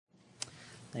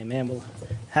Amen. Well,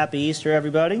 happy Easter,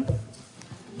 everybody.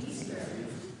 Easter.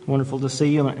 Wonderful to see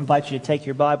you. I invite you to take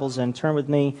your Bibles and turn with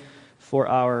me for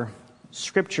our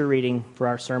scripture reading for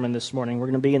our sermon this morning. We're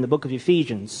going to be in the book of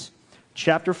Ephesians,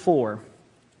 chapter 4.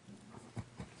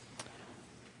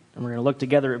 And we're going to look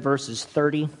together at verses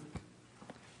 30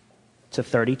 to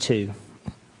 32.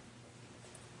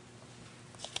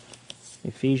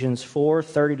 Ephesians 4,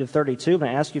 30 to 32. I'm going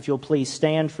to ask you if you'll please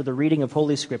stand for the reading of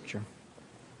Holy Scripture.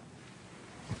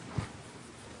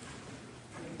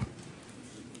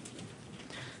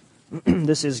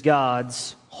 This is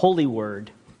God's holy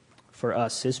word for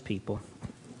us, His people.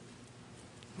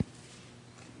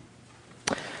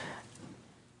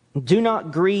 Do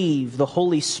not grieve the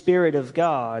Holy Spirit of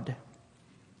God,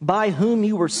 by whom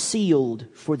you were sealed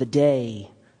for the day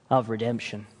of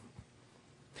redemption.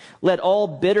 Let all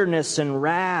bitterness and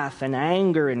wrath and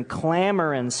anger and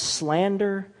clamor and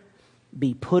slander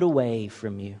be put away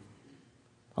from you,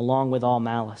 along with all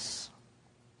malice.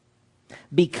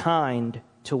 Be kind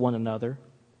to one another,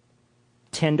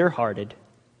 tender-hearted,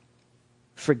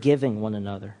 forgiving one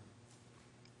another,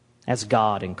 as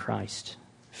God in Christ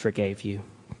forgave you.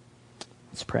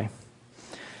 Let's pray.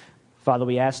 Father,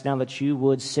 we ask now that you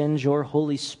would send your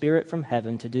Holy Spirit from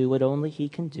heaven to do what only He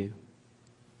can do,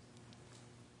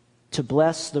 to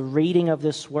bless the reading of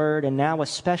this word and now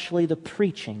especially the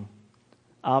preaching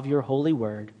of your holy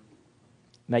word.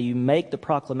 May you make the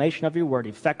proclamation of your word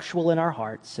effectual in our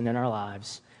hearts and in our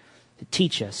lives, to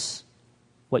teach us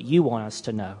what you want us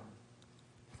to know,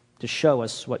 to show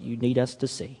us what you need us to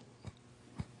see,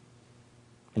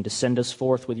 and to send us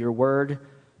forth with your word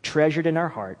treasured in our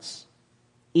hearts,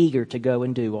 eager to go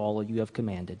and do all you have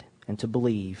commanded and to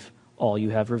believe all you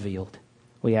have revealed.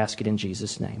 We ask it in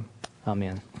Jesus' name.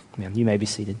 Amen. Amen. You may be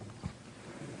seated.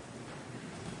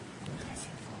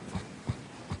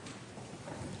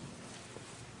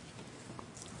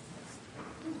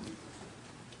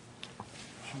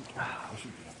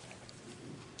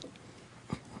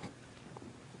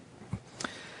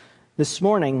 This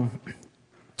morning,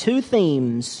 two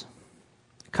themes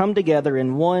come together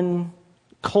in one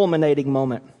culminating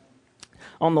moment.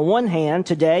 On the one hand,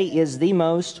 today is the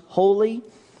most holy,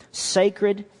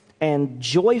 sacred, and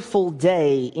joyful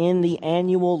day in the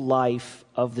annual life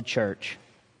of the church.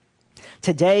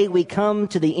 Today we come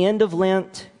to the end of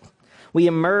Lent. We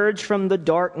emerge from the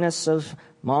darkness of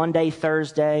Maundy,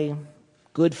 Thursday,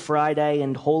 Good Friday,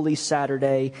 and Holy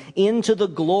Saturday into the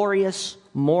glorious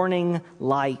morning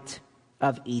light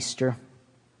of Easter.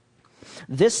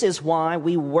 This is why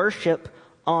we worship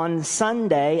on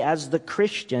Sunday as the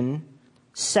Christian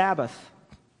Sabbath.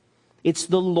 It's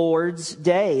the Lord's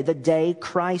day, the day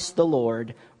Christ the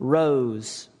Lord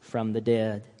rose from the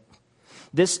dead.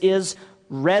 This is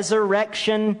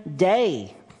Resurrection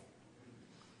Day.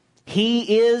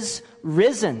 He is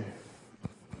risen.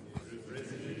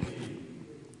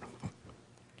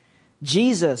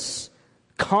 Jesus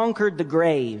conquered the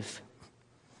grave.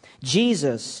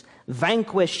 Jesus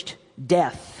vanquished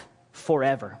death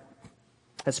forever.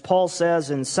 As Paul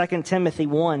says in 2 Timothy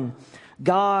 1,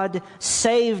 God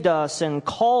saved us and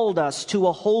called us to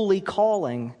a holy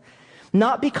calling,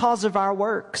 not because of our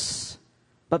works,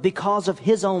 but because of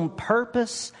His own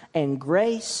purpose and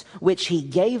grace, which He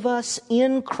gave us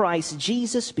in Christ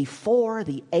Jesus before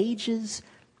the ages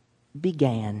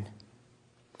began,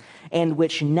 and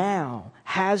which now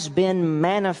has been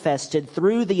manifested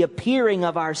through the appearing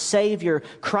of our Savior,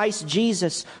 Christ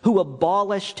Jesus, who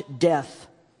abolished death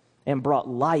and brought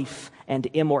life and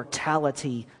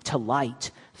immortality to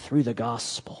light through the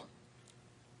gospel.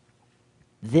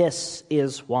 This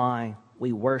is why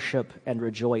we worship and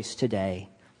rejoice today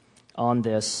on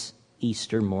this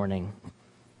Easter morning.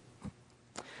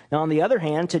 Now, on the other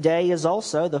hand, today is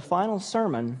also the final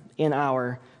sermon in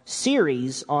our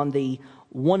series on the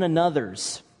one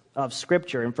another's of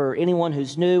Scripture. And for anyone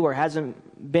who's new or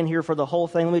hasn't been here for the whole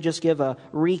thing, let me just give a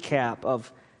recap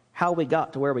of how we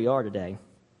got to where we are today.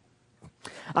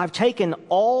 I've taken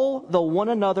all the one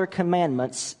another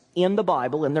commandments in the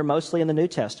Bible, and they're mostly in the New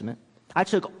Testament. I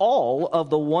took all of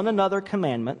the one another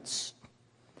commandments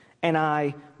and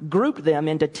I grouped them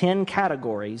into 10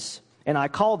 categories, and I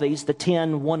call these the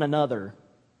 10 one another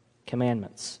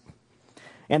commandments.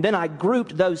 And then I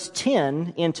grouped those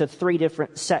 10 into 3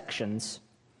 different sections.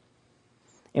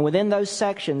 And within those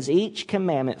sections, each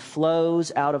commandment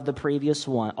flows out of the previous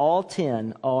one. All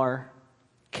 10 are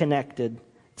connected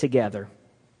together.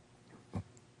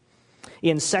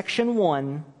 In section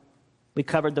 1, we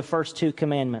covered the first 2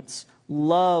 commandments.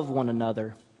 Love one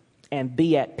another, and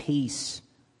be at peace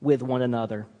with one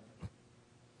another.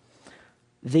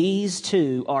 These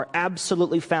two are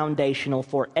absolutely foundational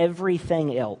for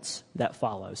everything else that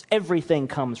follows. Everything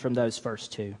comes from those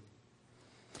first two.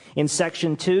 In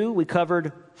section 2, we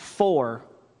covered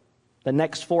the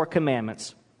next 4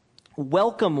 commandments.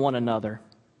 Welcome one another.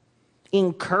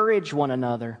 Encourage one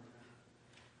another.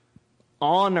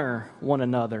 Honor one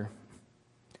another.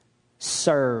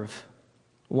 Serve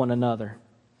one another.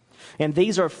 And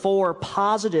these are 4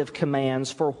 positive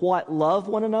commands for what love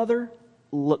one another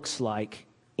looks like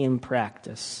in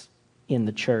practice in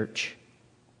the church.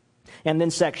 And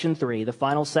then section 3, the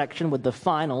final section with the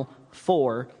final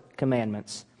 4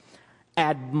 commandments.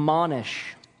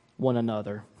 Admonish one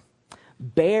another.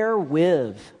 Bear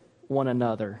with one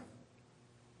another.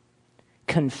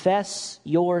 Confess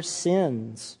your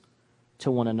sins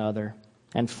to one another.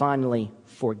 And finally,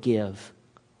 forgive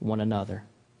one another.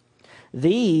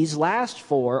 These last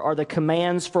 4 are the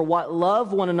commands for what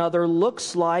love one another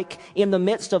looks like in the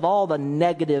midst of all the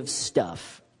negative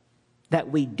stuff that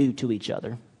we do to each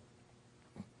other.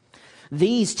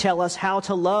 These tell us how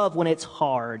to love when it's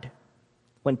hard,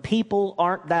 when people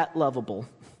aren't that lovable,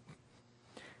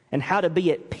 and how to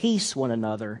be at peace one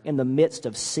another in the midst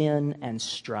of sin and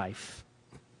strife.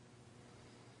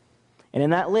 And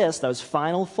in that list, those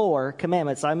final 4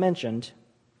 commandments I mentioned,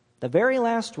 the very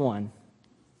last one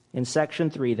in section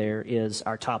 3 there is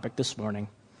our topic this morning.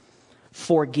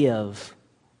 Forgive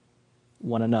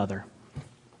one another.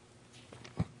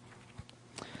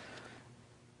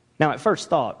 Now, at first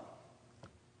thought,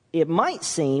 it might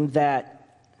seem as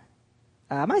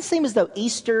though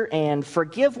Easter and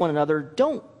forgive one another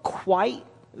don't quite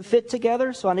fit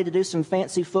together. So I need to do some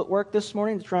fancy footwork this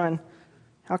morning to try and,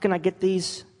 how can I get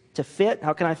these to fit?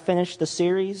 How can I finish the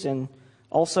series and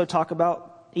also talk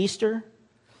about Easter?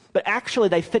 But actually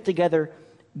they fit together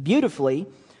beautifully.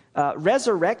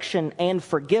 Resurrection and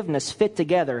forgiveness fit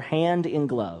together hand in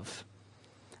glove.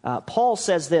 Paul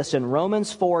says this in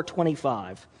Romans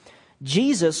 4:25.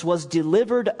 Jesus was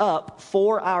delivered up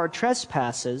for our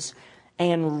trespasses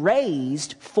and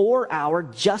raised for our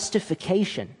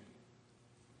justification.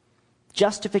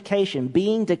 Justification,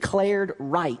 being declared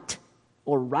right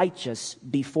or righteous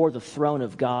before the throne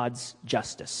of God's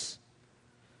justice.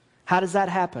 How does that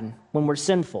happen when we're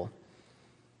sinful?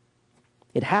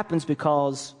 It happens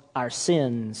because our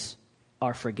sins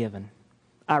are forgiven.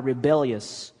 Our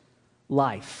rebellious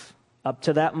life, up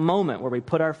to that moment where we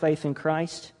put our faith in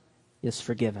Christ, is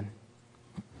forgiven.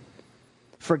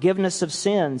 Forgiveness of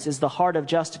sins is the heart of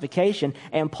justification.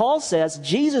 And Paul says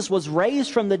Jesus was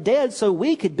raised from the dead so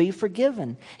we could be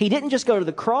forgiven. He didn't just go to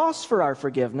the cross for our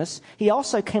forgiveness. He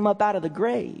also came up out of the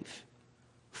grave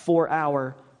for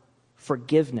our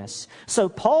forgiveness. So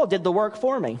Paul did the work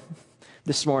for me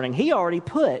this morning. He already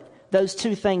put those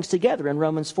 2 things together in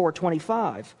Romans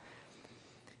 4:25.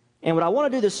 And what I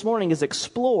want to do this morning is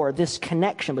explore this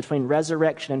connection between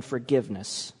resurrection and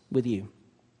forgiveness with you.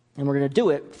 And we're going to do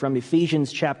it from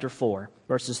Ephesians chapter 4,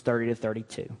 verses 30 to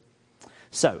 32.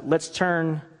 So let's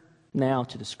turn now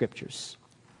to the Scriptures.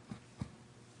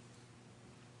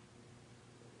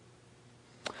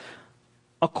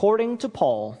 According to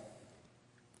Paul,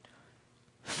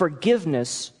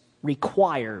 forgiveness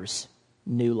requires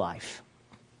new life.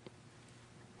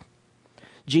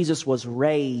 Jesus was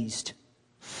raised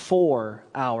for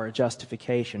our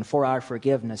justification, for our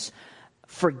forgiveness.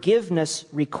 Forgiveness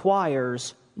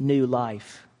requires new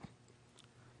life.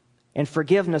 And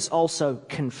forgiveness also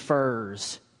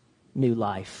confers new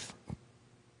life.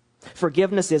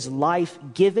 Forgiveness is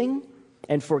life-giving,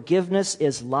 and forgiveness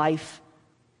is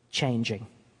life-changing.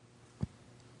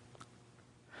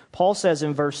 Paul says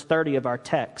in verse 30 of our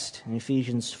text, in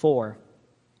Ephesians 4,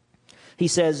 he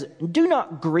says, "Do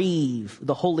not grieve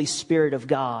the Holy Spirit of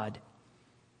God,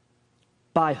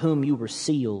 by whom you were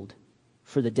sealed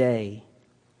for the day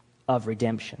of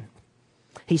redemption."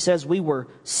 He says we were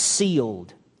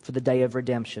sealed for the day of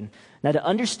redemption. Now, to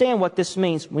understand what this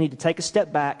means, we need to take a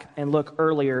step back and look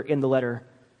earlier in the letter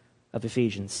of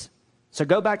Ephesians. So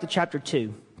go back to chapter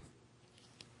 2.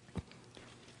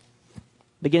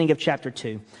 Beginning of chapter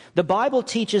 2. The Bible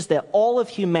teaches that all of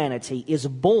humanity is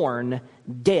born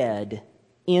dead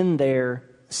in their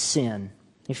sin.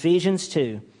 Ephesians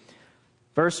 2,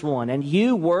 verse 1. "And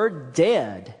you were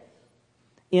dead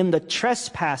in the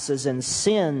trespasses and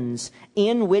sins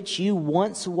in which you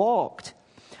once walked,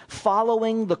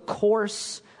 following the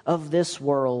course of this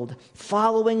world,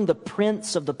 following the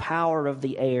prince of the power of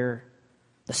the air,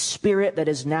 the spirit that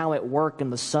is now at work in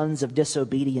the sons of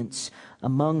disobedience,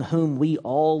 among whom we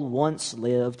all once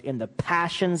lived in the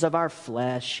passions of our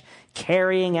flesh,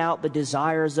 carrying out the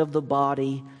desires of the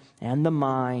body and the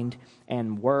mind,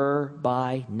 and were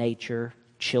by nature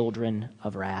children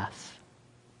of wrath."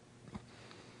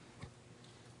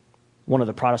 One of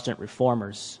the Protestant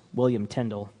reformers, William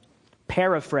Tyndale,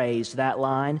 paraphrased that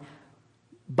line,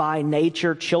 "By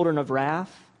nature, children of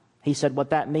wrath." He said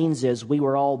what that means is we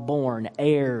were all born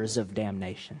heirs of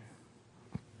damnation.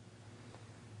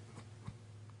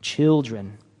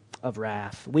 Children of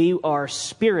wrath. We are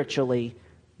spiritually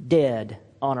dead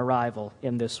on arrival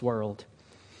in this world.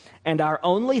 And our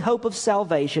only hope of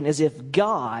salvation is if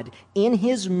God, in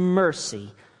His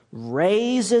mercy,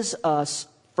 raises us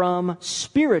from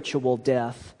spiritual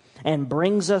death and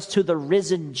brings us to the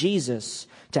risen Jesus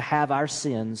to have our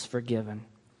sins forgiven.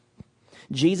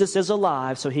 Jesus is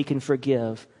alive so He can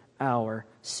forgive our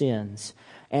sins.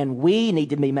 And we need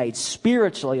to be made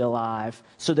spiritually alive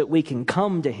so that we can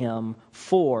come to Him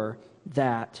for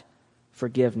that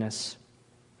forgiveness.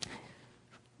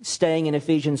 Staying in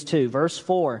Ephesians 2, verse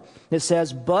 4, it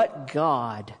says, "But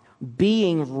God,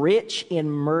 being rich in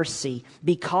mercy,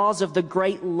 because of the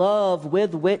great love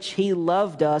with which He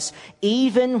loved us,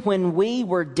 even when we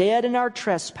were dead in our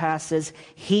trespasses,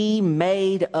 He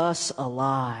made us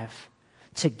alive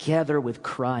together with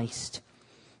Christ.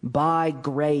 By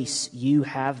grace you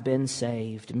have been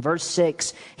saved." In verse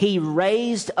 6, He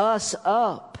raised us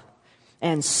up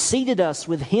and seated us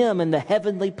with Him in the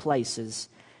heavenly places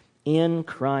in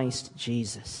Christ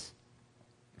Jesus.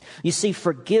 You see,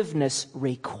 forgiveness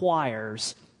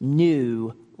requires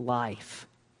new life.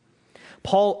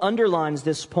 Paul underlines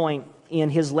this point in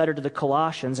his letter to the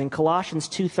Colossians. In Colossians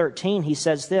 2:13, he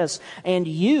says this, "And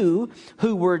you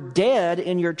who were dead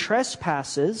in your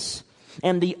trespasses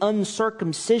and the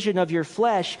uncircumcision of your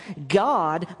flesh,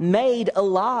 God made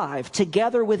alive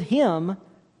together with Him,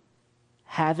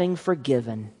 having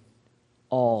forgiven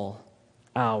all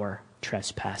our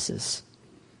trespasses."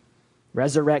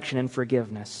 Resurrection and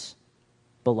forgiveness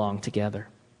belong together.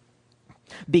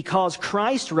 Because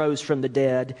Christ rose from the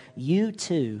dead, you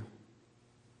too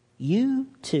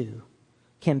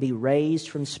can be raised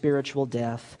from spiritual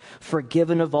death,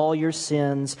 forgiven of all your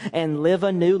sins, and live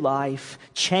a new life,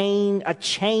 a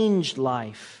changed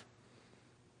life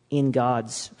in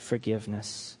God's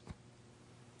forgiveness.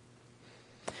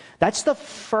 That's the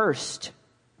first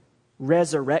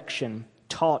resurrection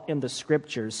taught in the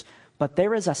Scriptures, but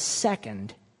there is a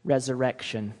second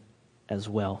resurrection as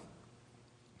well.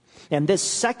 And this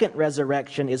second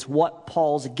resurrection is what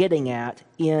Paul's getting at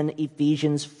in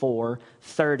Ephesians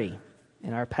 4:30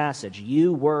 in our passage.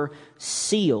 You were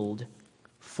sealed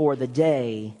for the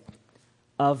day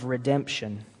of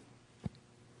redemption.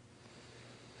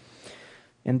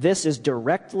 And this is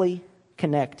directly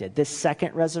connected. This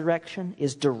second resurrection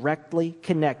is directly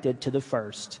connected to the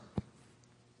first.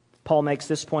 Paul makes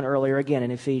this point earlier again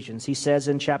in Ephesians. He says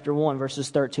in chapter 1,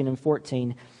 verses 13 and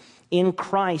 14, "In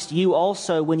Christ you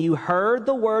also, when you heard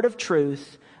the word of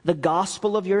truth, the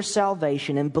gospel of your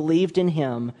salvation, and believed in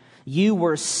Him, you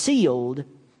were sealed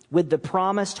with the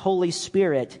promised Holy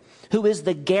Spirit, who is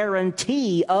the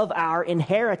guarantee of our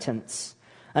inheritance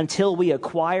until we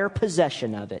acquire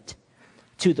possession of it,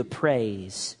 to the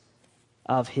praise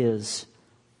of His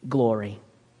glory."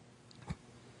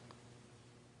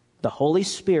 The Holy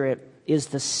Spirit is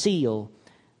the seal,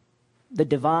 the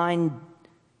divine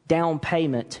down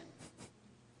payment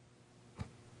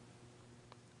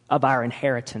of our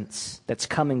inheritance that's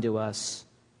coming to us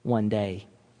one day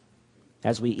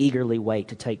as we eagerly wait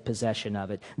to take possession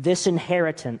of it. This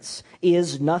inheritance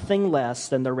is nothing less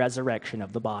than the resurrection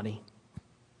of the body.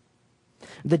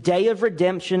 The day of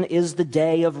redemption is the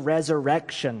day of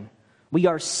resurrection. We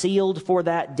are sealed for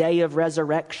that day of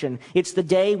resurrection. It's the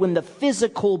day when the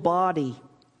physical body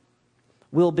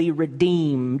will be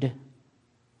redeemed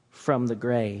from the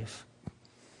grave.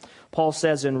 Paul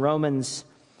says in Romans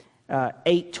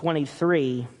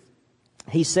 8:23,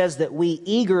 he says that we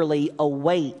eagerly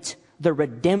await the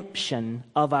redemption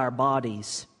of our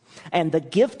bodies. And the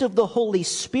gift of the Holy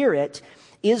Spirit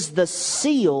is the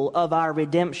seal of our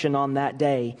redemption on that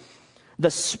day. The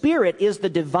Spirit is the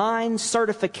divine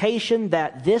certification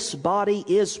that this body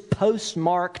is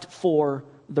postmarked for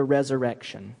the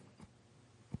resurrection.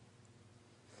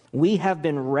 We have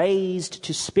been raised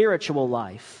to spiritual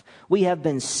life. We have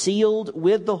been sealed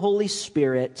with the Holy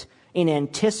Spirit in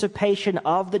anticipation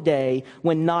of the day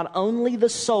when not only the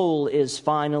soul is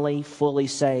finally fully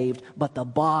saved, but the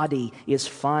body is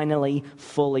finally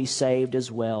fully saved as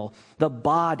well. The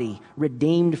body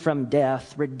redeemed from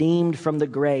death, redeemed from the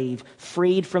grave,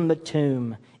 freed from the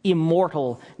tomb,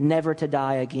 immortal, never to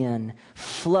die again,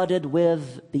 flooded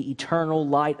with the eternal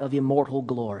light of immortal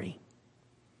glory,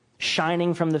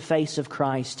 shining from the face of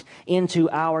Christ into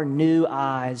our new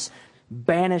eyes,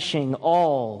 banishing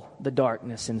all the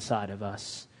darkness inside of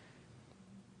us.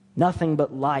 Nothing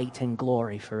but light and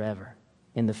glory forever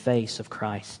in the face of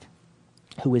Christ.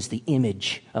 who is the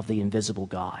image of the invisible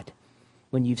God.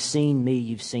 When you've seen me,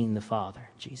 you've seen the Father,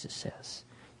 Jesus says.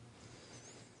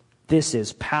 This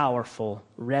is powerful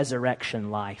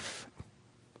resurrection life.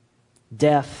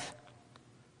 Death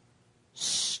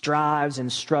strives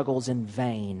and struggles in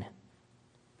vain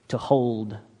to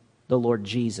hold the Lord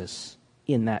Jesus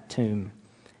in that tomb,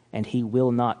 and he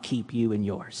will not keep you in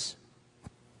yours.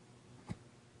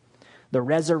 The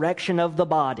resurrection of the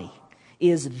body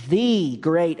is the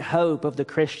great hope of the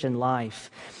Christian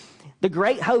life. The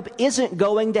great hope isn't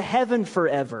going to heaven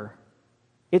forever.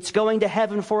 It's going to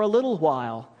heaven for a little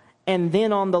while. And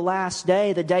then on the last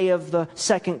day, the day of the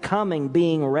second coming,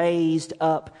 being raised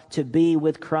up to be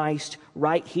with Christ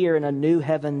right here in a new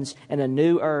heavens and a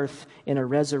new earth in a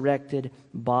resurrected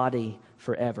body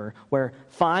forever, where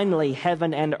finally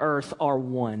heaven and earth are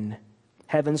one.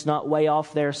 Heaven's not way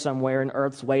off there somewhere and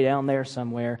earth's way down there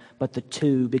somewhere, but the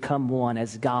two become one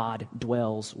as God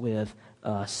dwells with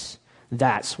us.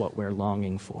 That's what we're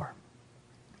longing for.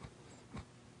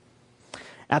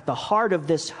 At the heart of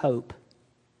this hope,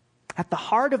 at the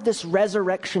heart of this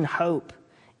resurrection hope,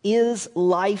 is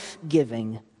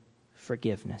life-giving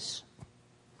forgiveness.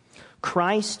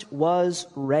 Christ was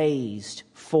raised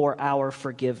for our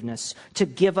forgiveness, to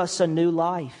give us a new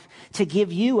life, to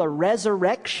give you a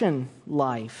resurrection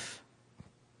life,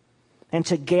 and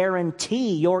to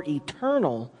guarantee your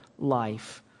eternal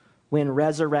life when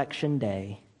resurrection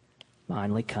day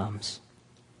finally comes.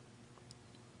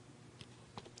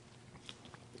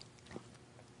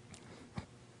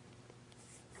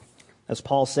 As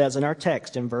Paul says in our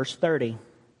text in verse 30,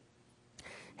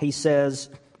 he says,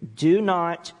 "Do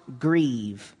not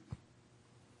grieve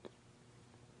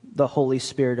the Holy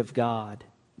Spirit of God,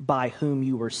 by whom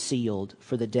you were sealed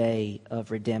for the day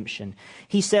of redemption."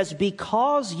 He says,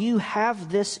 because you have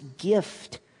this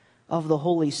gift of the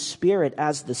Holy Spirit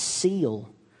as the seal,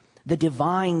 the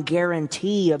divine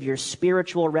guarantee of your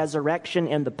spiritual resurrection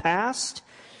in the past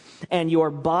and your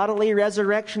bodily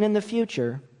resurrection in the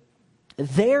future,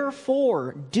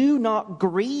 therefore do not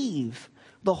grieve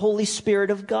the Holy Spirit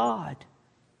of God.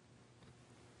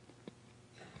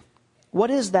 What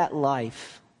is that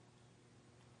life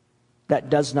that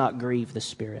does not grieve the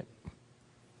Spirit?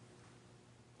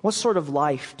 What sort of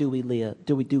life do we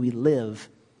live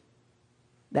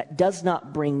that does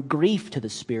not bring grief to the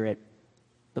Spirit,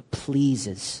 but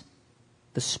pleases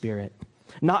the Spirit?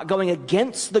 Not going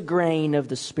against the grain of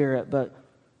the Spirit, but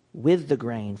with the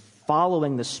grain,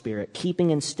 following the Spirit,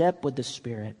 keeping in step with the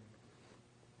Spirit.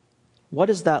 What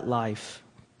is that life?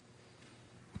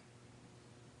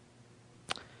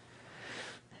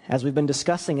 As we've been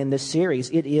discussing in this series,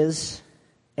 it is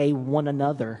a one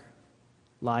another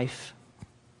life.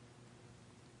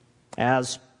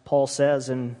 As Paul says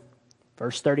in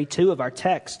verse 32 of our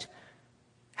text,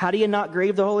 how do you not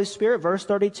grieve the Holy Spirit? Verse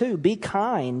 32, be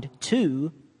kind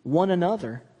to one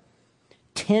another,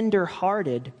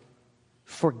 tender-hearted,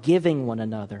 forgiving one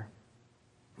another.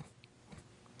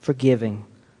 Forgiving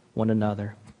one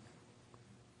another.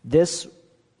 This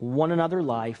one another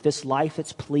life, this life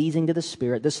that's pleasing to the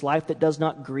Spirit, this life that does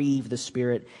not grieve the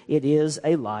Spirit, it is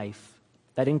a life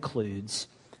that includes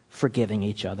forgiving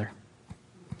each other.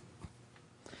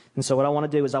 And so what I want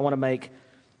to do is I want to make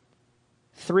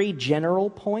 3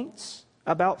 general points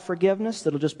about forgiveness.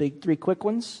 That'll just be 3 quick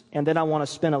ones. And then I want to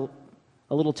spend a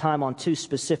little time on 2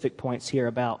 specific points here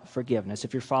about forgiveness.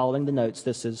 If you're following the notes,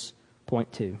 this is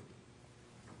point 2.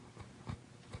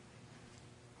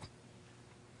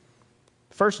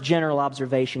 First general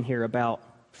observation here about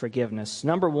forgiveness.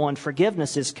 Number 1,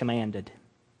 forgiveness is commanded.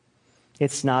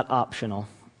 It's not optional.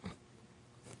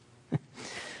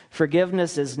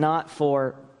 Forgiveness is not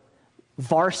for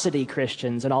varsity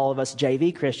Christians, and all of us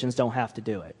JV Christians don't have to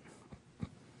do it.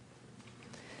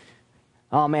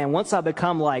 Oh man, once I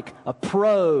become like a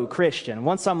pro Christian,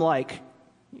 once I'm like,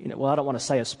 I don't want to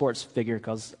say a sports figure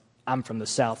because I'm from the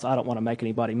South, so I don't want to make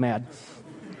anybody mad.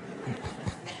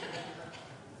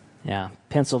 Yeah,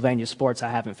 Pennsylvania sports, I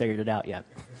haven't figured it out yet.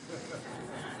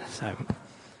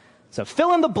 So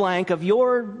fill in the blank of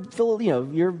your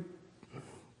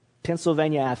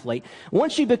Pennsylvania athlete.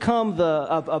 Once you become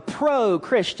a pro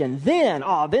Christian, then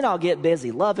I'll get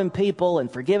busy loving people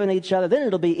and forgiving each other. Then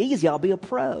it'll be easy. I'll be a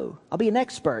pro. I'll be an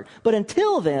expert. But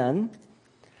until then,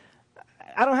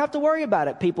 I don't have to worry about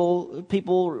it.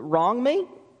 People wrong me.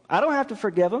 I don't have to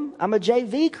forgive them. I'm a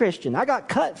JV Christian. I got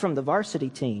cut from the varsity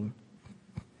team.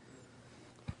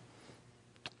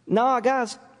 No,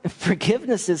 guys,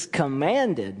 forgiveness is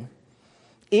commanded.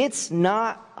 It's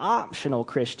not optional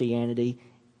Christianity.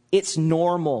 It's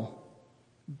normal,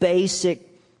 basic,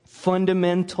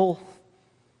 fundamental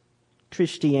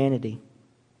Christianity.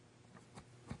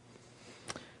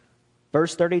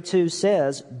 Verse 32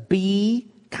 says, be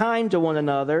kind to one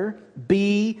another,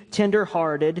 be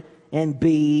tender-hearted, and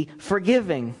be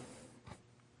forgiving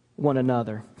one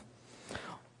another.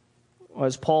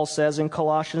 As Paul says in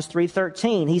Colossians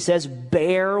 3:13, he says,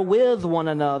 bear with one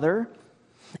another,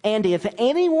 and if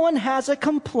anyone has a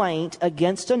complaint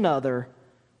against another,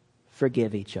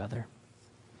 forgive each other.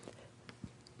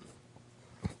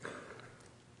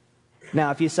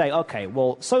 Now, if you say, okay,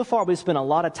 well, so far we've spent a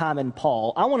lot of time in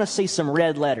Paul. I want to see some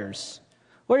red letters.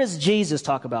 Where does Jesus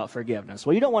talk about forgiveness?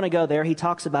 Well, you don't want to go there. He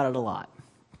talks about it a lot.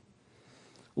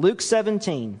 Luke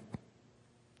 17,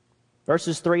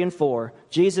 verses 3 and 4,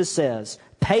 Jesus says,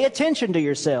 pay attention to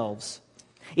yourselves.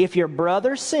 If your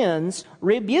brother sins,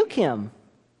 rebuke him.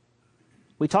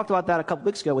 We talked about that a couple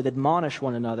weeks ago with admonish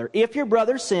one another. If your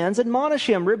brother sins, admonish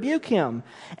him, rebuke him.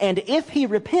 And if he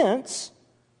repents,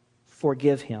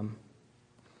 forgive him.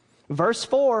 Verse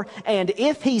 4, and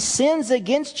if he sins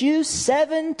against you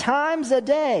 7 times a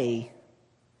day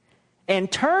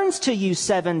and turns to you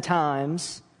 7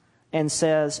 times and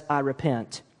says, I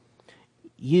repent,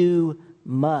 you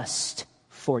must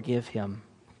forgive him.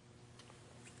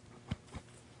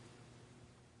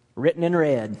 Written in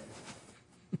red.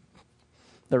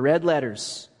 The red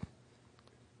letters.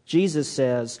 Jesus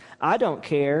says, I don't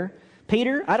care.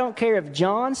 Peter, I don't care if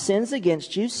John sins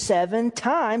against you 7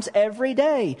 times every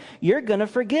day. You're going to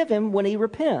forgive him when he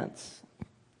repents.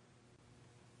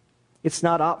 It's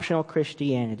not optional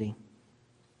Christianity.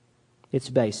 It's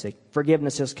basic.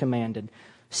 Forgiveness is commanded.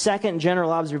 Second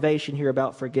general observation here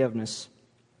about forgiveness.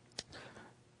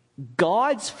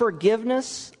 God's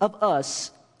forgiveness of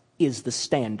us is the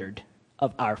standard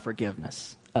of our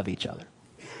forgiveness of each other.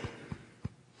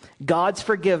 God's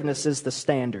forgiveness is the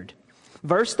standard.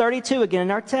 Verse 32 again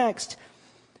in our text.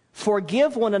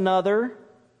 Forgive one another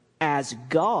as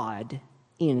God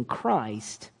in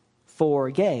Christ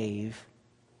forgave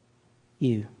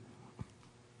you.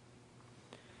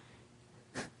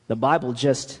 The Bible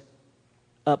just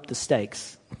upped the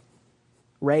stakes,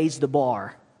 raised the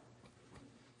bar.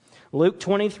 Luke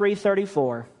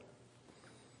 23:34.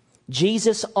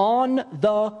 Jesus on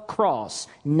the cross,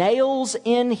 nails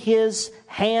in his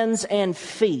hands and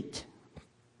feet,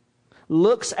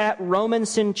 looks at Roman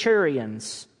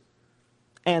centurions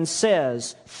and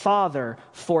says, Father,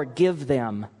 forgive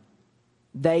them.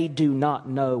 They do not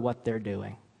know what they're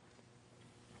doing.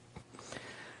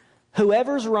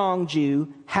 Whoever's wronged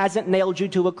you hasn't nailed you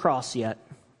to a cross yet.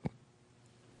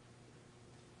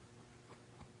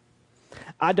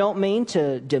 I don't mean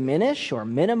to diminish or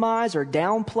minimize or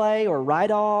downplay or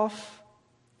write off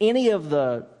any of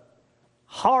the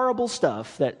horrible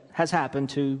stuff that has happened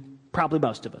to probably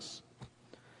most of us.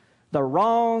 The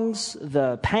wrongs,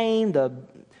 the pain,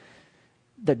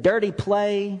 the dirty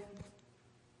play,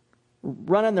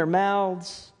 running their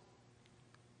mouths,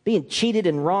 being cheated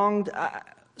and wronged.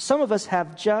 Some of us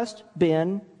have just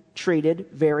been treated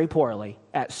very poorly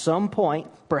at some point,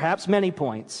 perhaps many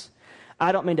points.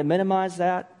 I don't mean to minimize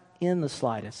that in the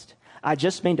slightest. I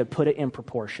just mean to put it in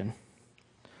proportion.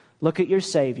 Look at your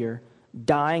Savior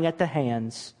dying at the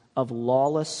hands of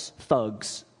lawless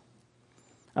thugs.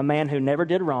 A man who never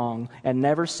did wrong and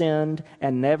never sinned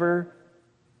and never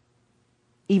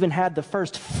even had the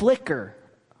first flicker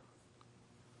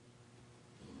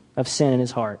of sin in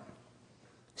his heart.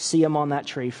 See him on that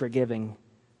tree forgiving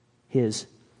his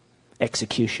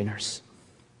executioners.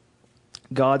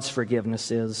 God's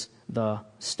forgiveness is the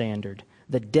standard.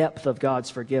 The depth of God's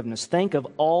forgiveness. Think of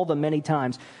all the many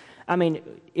times. I mean,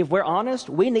 if we're honest,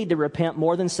 we need to repent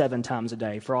more than 7 times a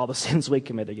day for all the sins we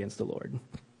commit against the Lord.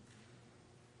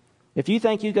 If you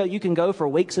think you can go for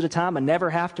weeks at a time and never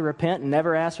have to repent and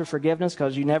never ask for forgiveness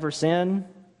because you never sin,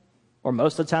 or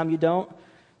most of the time you don't,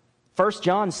 1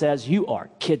 John says you are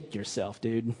kidding yourself,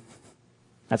 dude.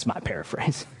 That's my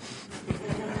paraphrase.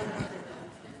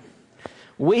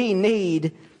 We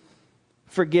need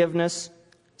forgiveness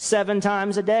 7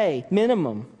 times a day,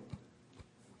 minimum.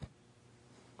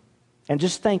 And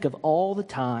just think of all the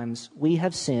times we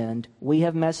have sinned, we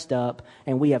have messed up,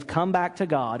 and we have come back to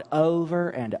God over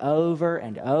and over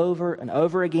and over and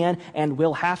over again, and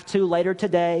we'll have to later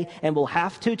today, and we'll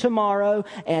have to tomorrow,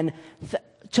 and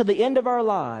to the end of our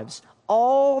lives,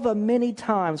 all the many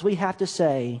times we have to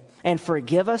say, and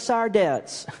forgive us our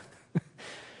debts.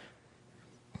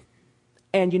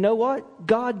 And you know what?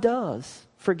 God does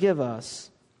forgive us.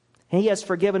 And He has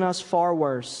forgiven us far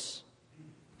worse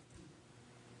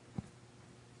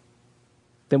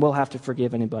then we'll have to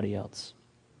forgive anybody else.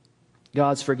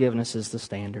 God's forgiveness is the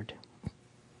standard.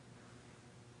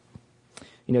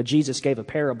 You know, Jesus gave a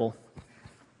parable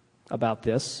about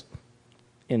this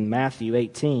in Matthew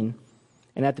 18.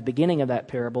 And at the beginning of that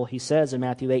parable, he says in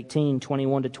Matthew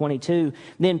 18:21-22,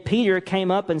 "Then Peter came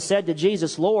up and said to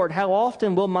Jesus, 'Lord, how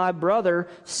often will my brother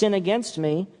sin against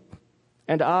me,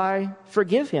 and I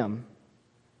forgive him?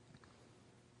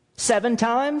 7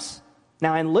 times?'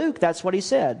 Now in Luke, that's what he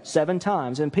said, 7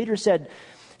 times. And Peter said,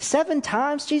 7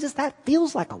 times, Jesus, that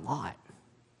feels like a lot.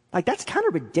 Like, that's kind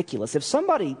of ridiculous. If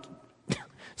somebody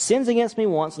sins against me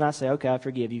once and I say, okay, I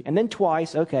forgive you. And then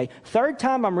twice, okay. 3rd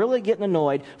time, I'm really getting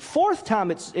annoyed. 4th time,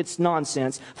 it's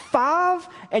nonsense. 5,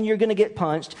 and you're going to get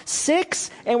punched. 6,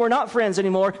 and we're not friends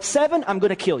anymore. 7, I'm going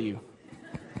to kill you."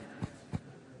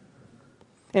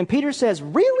 And Peter says,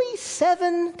 really?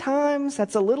 7 times?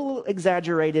 That's a little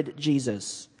exaggerated,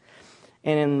 Jesus.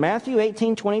 And in Matthew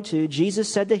 18:22,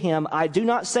 Jesus said to him, "I do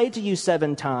not say to you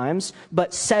 7 times,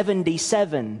 but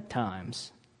 77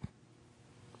 times.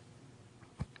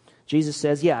 Jesus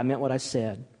says, yeah, I meant what I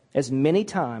said. As many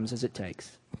times as it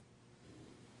takes.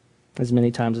 As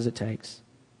many times as it takes.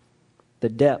 The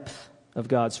depth of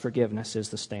God's forgiveness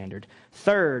is the standard.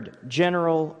 3rd,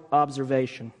 general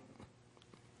observation.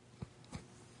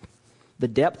 The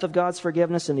depth of God's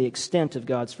forgiveness and the extent of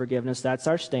God's forgiveness, that's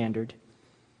our standard.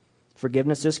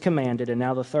 Forgiveness is commanded. And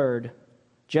now the 3rd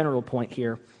general point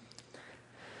here.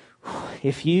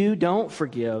 If you don't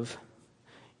forgive,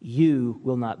 you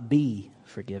will not be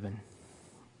forgiven.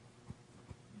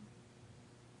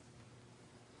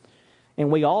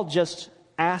 And we all just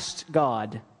asked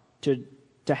God to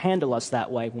handle us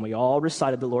that way when we all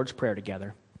recited the Lord's Prayer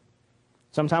together.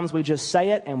 Sometimes we just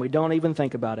say it and we don't even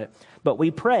think about it. But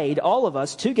we prayed, all of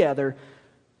us together,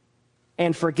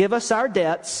 "And forgive us our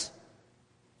debts."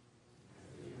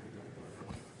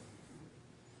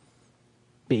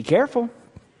 Be careful.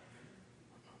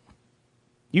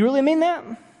 You really mean that?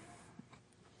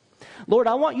 "Lord,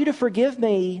 I want you to forgive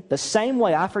me the same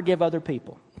way I forgive other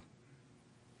people."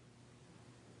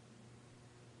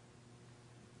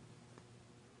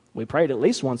 We prayed at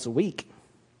least once a week.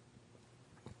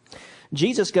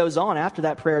 Jesus goes on after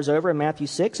that prayer is over in Matthew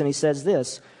 6, and he says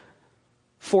this,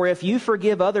 "For if you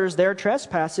forgive others their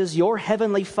trespasses, your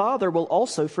heavenly Father will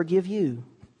also forgive you.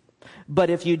 But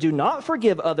if you do not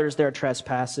forgive others their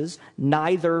trespasses,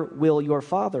 neither will your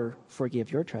Father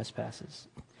forgive your trespasses."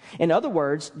 In other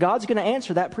words, God's going to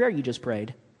answer that prayer you just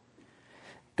prayed.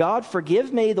 God,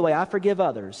 forgive me the way I forgive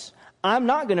others. I'm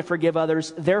not going to forgive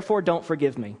others, therefore don't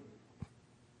forgive me.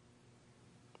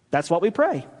 That's what we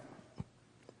pray.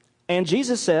 And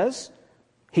Jesus says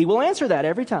he will answer that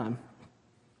every time.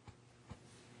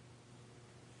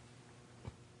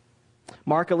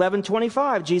 Mark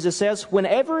 11:25, Jesus says,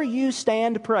 "Whenever you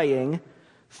stand praying,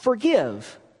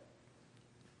 forgive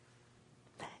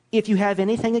if you have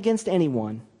anything against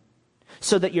anyone,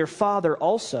 so that your Father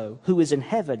also, who is in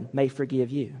heaven, may forgive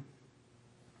you."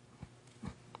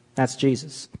 That's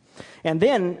Jesus. And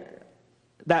then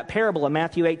that parable in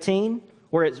Matthew 18,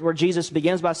 where Jesus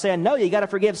begins by saying, no, you got to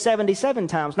forgive 77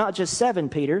 times, not just 7,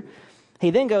 Peter. He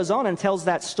then goes on and tells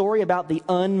that story about the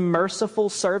unmerciful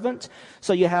servant.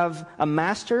 So you have a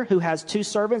master who has 2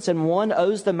 servants, and one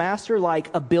owes the master like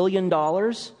 $1 billion.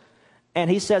 And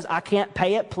he says, "I can't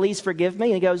pay it, please forgive me."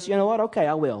 And he goes, "You know what? Okay,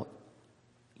 I will.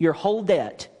 Your whole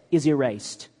debt is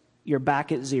erased. You're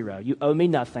back at 0. You owe me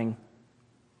nothing.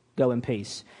 Go in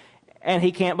peace." And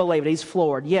he can't believe it. He's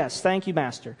floored. "Yes, thank you,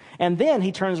 master." And then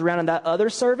he turns around and that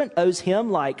other servant owes him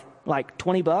like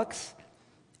 $20,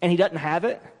 and he doesn't have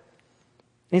it.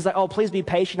 And he's like, "Oh, please be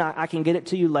patient. I can get it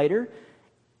to you later."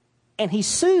 And he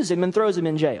sues him and throws him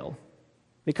in jail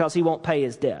because he won't pay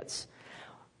his debts.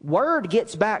 Word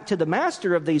gets back to the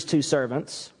master of these 2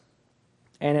 servants.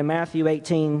 And in Matthew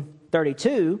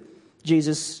 18:32,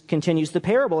 Jesus continues the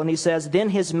parable and he says, "Then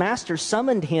his master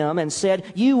summoned him and said,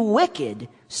 'You wicked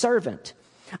servant,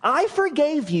 I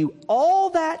forgave you all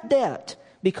that debt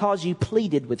because you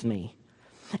pleaded with me.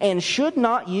 And should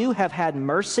not you have had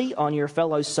mercy on your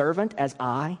fellow servant as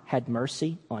I had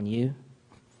mercy on you?'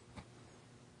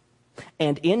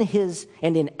 And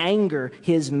in anger,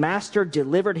 his master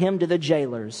delivered him to the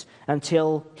jailers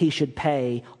until he should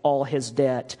pay all his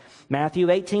debt." Matthew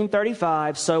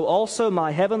 18:35, "So also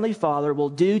my heavenly Father will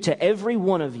do to every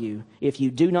one of you if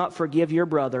you do not forgive your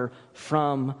brother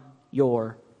from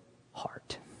your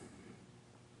heart."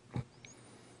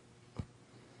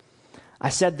 I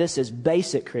said this is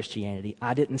basic Christianity.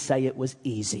 I didn't say it was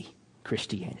easy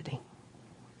Christianity.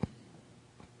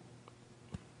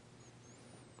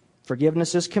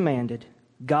 Forgiveness is commanded.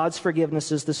 God's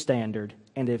forgiveness is the standard.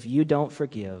 And if you don't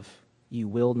forgive, you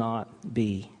will not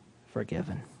be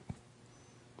forgiven.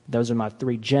 Those are my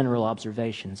 3 general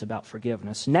observations about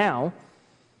forgiveness. Now,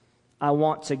 I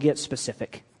want to get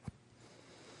specific.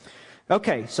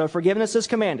 Okay, so forgiveness is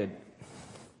commanded.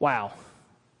 Wow.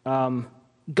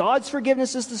 God's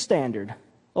forgiveness is the standard.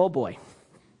 Oh boy.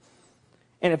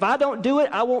 And if I don't do it,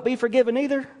 I won't be forgiven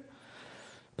either.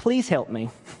 Please help me.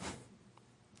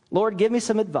 Lord, give me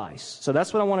some advice. So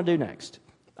that's what I want to do next.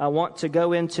 I want to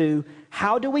go into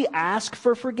how do we ask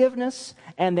for forgiveness,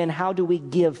 and then how do we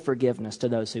give forgiveness to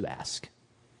those who ask.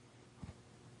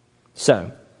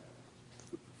 So,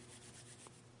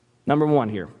 number one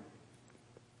here.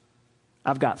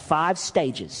 I've got 5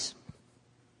 stages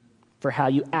for how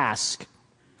you ask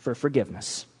for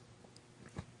forgiveness.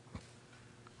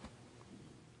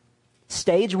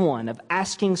 Stage 1 of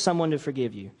asking someone to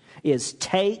forgive you is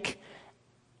take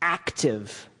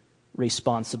active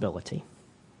responsibility.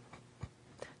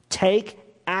 Take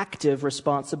active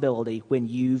responsibility when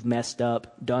you've messed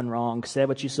up, done wrong, said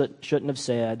what you shouldn't have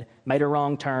said, made a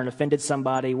wrong turn, offended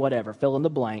somebody, whatever, fill in the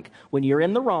blank. When you're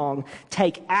in the wrong,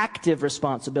 take active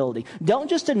responsibility. Don't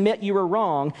just admit you were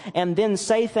wrong and then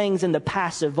say things in the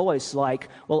passive voice like,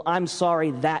 well, I'm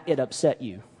sorry that it upset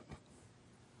you.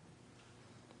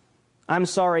 I'm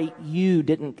sorry you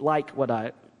didn't like what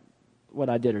I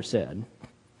did or said.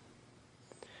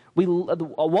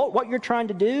 What you're trying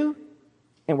to do,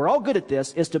 and we're all good at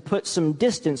this, is to put some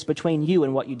distance between you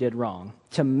and what you did wrong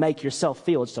to make yourself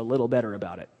feel just a little better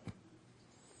about it.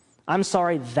 I'm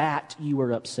sorry that you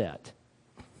were upset.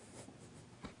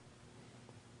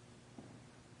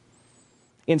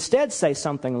 Instead, say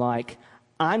something like,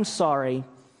 I'm sorry,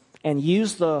 and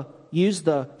use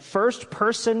the first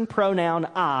person pronoun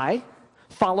I,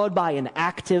 followed by an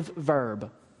active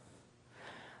verb.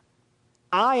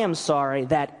 I am sorry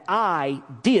that I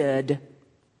did,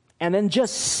 and then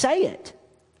just say it.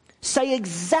 Say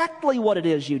exactly what it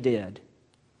is you did.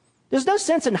 There's no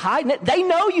sense in hiding it. They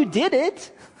know you did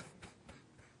it.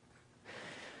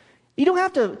 You don't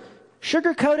have to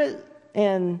sugarcoat it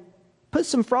and put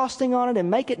some frosting on it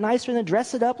and make it nicer and then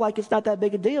dress it up like it's not that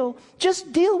big a deal.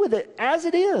 Just deal with it as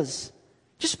it is.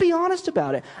 Just be honest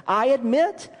about it. I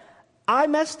admit I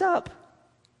messed up.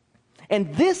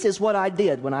 And this is what I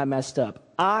did when I messed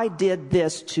up. I did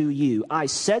this to you. I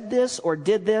said this or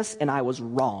did this, and I was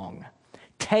wrong.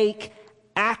 Take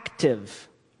active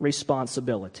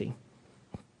responsibility.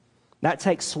 That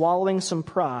takes swallowing some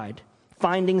pride,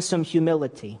 finding some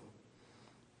humility.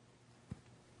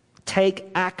 Take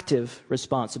active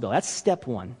responsibility. That's step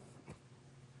 1.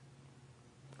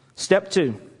 Step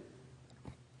 2.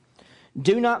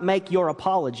 Do not make your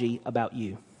apology about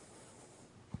you.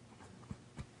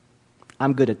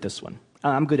 I'm good at this one.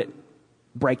 I'm good at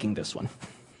breaking this one.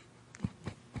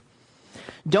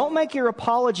 Don't make your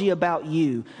apology about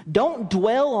you. Don't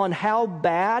dwell on how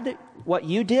bad what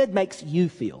you did makes you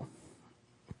feel.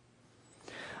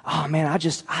 Oh man, I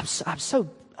feel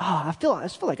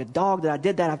like a dog that I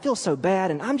did that. I feel so bad,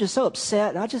 and I'm just so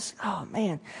upset.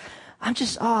 And I'm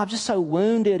just so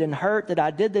wounded and hurt that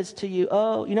I did this to you.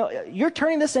 Oh, you're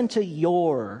turning this into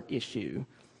your issue.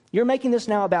 You're making this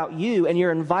now about you, and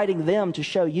you're inviting them to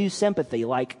show you sympathy.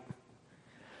 Like,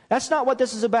 that's not what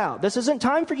this is about. This isn't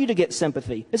time for you to get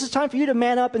sympathy. This is time for you to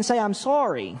man up and say, I'm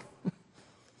sorry,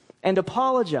 and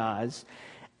apologize,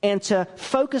 and to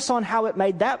focus on how it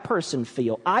made that person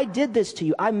feel. I did this to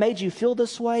you. I made you feel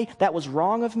this way. That was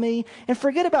wrong of me. And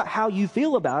forget about how you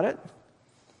feel about it.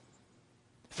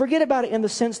 Forget about it in the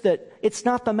sense that it's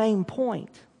not the main point.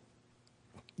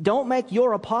 Don't make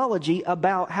your apology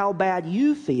about how bad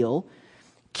you feel.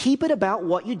 Keep it about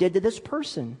what you did to this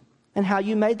person and how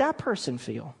you made that person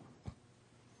feel.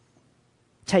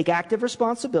 Take active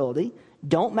responsibility.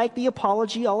 Don't make the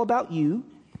apology all about you.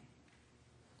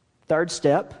 Third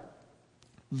step,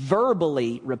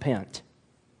 verbally repent.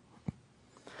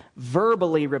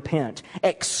 Verbally repent.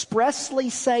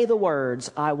 Expressly say the words,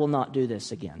 I will not do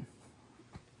this again.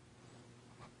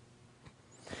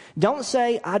 Don't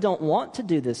say, I don't want to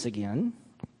do this again.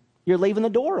 You're leaving the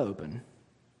door open.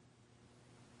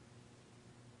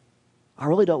 I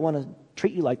really don't want to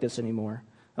treat you like this anymore.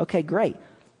 Okay, great.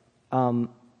 How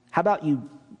about you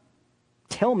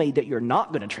tell me that you're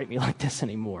not going to treat me like this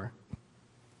anymore?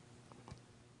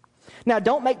 Now,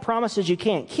 don't make promises you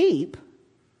can't keep.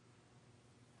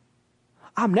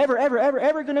 I'm never, ever, ever,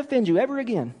 ever going to offend you ever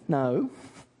again. No,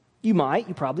 you might.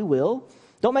 You probably will.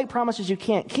 Don't make promises you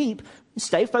can't keep.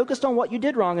 Stay focused on what you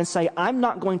did wrong and say, I'm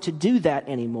not going to do that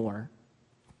anymore.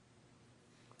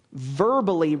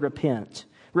 Verbally repent.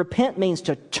 Repent means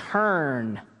to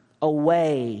turn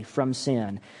away from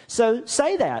sin. So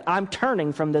say that. I'm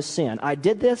turning from this sin. I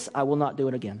did this. I will not do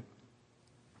it again.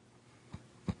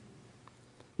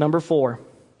 Number 4.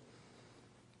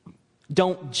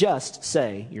 Don't just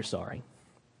say you're sorry.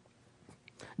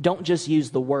 Don't just use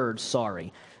the word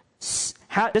sorry.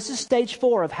 This is stage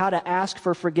 4 of how to ask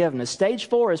for forgiveness. Stage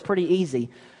 4 is pretty easy.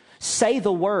 Say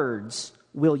the words,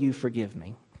 "Will you forgive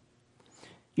me?"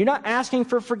 You're not asking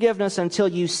for forgiveness until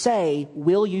you say,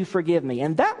 "Will you forgive me?"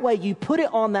 And that way you put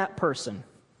it on that person.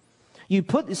 You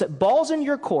put this balls in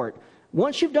your court.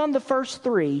 Once you've done the first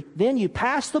 3, then you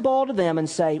pass the ball to them and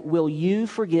say, "Will you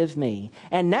forgive me?"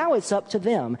 And now it's up to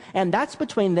them. And that's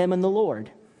between them and the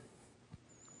Lord.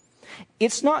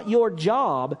 It's not your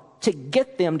job to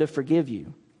get them to forgive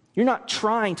you. You're not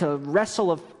trying to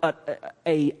wrestle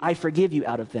a "I forgive you"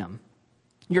 out of them.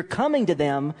 You're coming to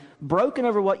them broken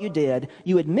over what you did.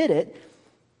 You admit it.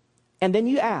 And then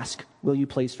you ask, "Will you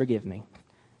please forgive me?"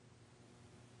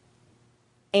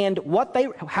 And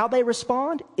how they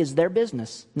respond is their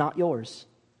business, not yours.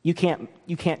 You can't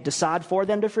decide for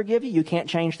them to forgive you. You can't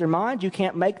change their mind. You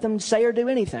can't make them say or do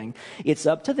anything. It's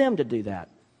up to them to do that.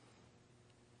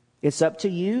 It's up to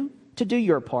you to do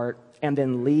your part and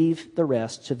then leave the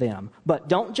rest to them. But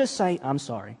don't just say, "I'm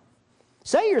sorry."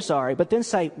 Say you're sorry, but then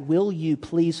say, "Will you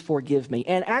please forgive me?"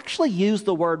 And actually use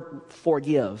the word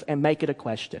forgive and make it a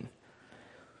question.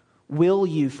 Will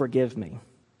you forgive me?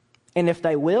 And if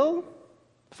they will,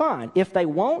 fine. If they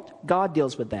won't, God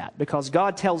deals with that because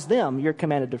God tells them you're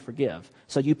commanded to forgive.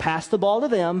 So you pass the ball to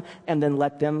them and then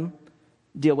let them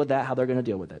deal with that, how they're going to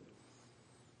deal with it.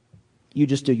 You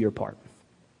just do your part.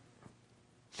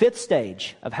 5th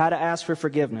stage of how to ask for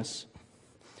forgiveness.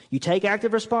 You take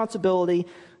active responsibility.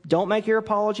 Don't make your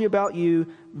apology about you.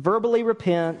 Verbally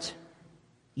repent.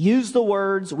 Use the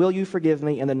words, "Will you forgive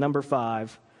me?" And then number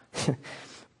 5,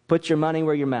 put your money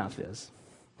where your mouth is.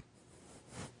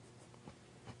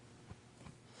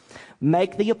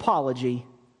 Make the apology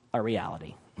a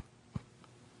reality.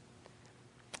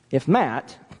 If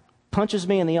Matt punches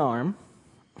me in the arm,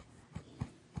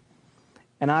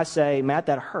 and I say, "Matt,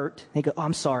 that hurt," he goes, "Oh,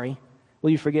 I'm sorry. Will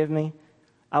you forgive me?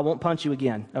 I won't punch you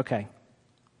again." Okay.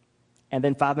 And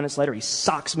then 5 minutes later, he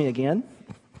socks me again.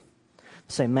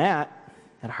 Say, "Matt,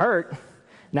 that hurt.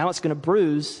 Now it's going to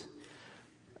bruise.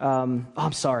 Oh,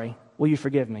 I'm sorry. Will you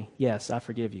forgive me?" "Yes, I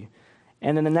forgive you."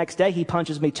 And then the next day, he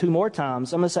punches me 2 more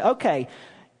times. I'm going to say, "Okay,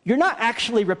 you're not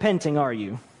actually repenting, are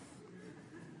you?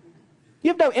 You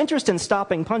have no interest in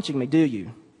stopping punching me, do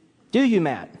you? Do you,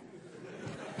 Matt?"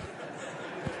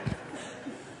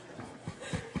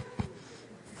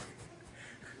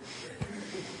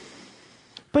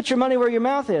 Put your money where your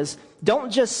mouth is. Don't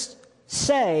just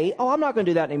say, "Oh, I'm not going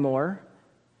to do that anymore."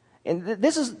 And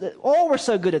we're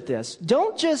so good at this.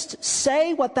 Don't just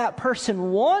say what that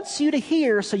person wants you to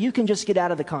hear so you can just get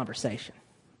out of the conversation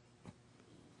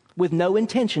with no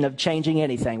intention of changing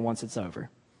anything once it's over.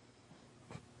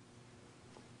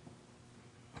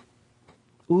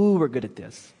 Ooh, we're good at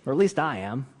this. Or at least I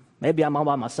am. Maybe I'm all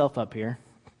by myself up here.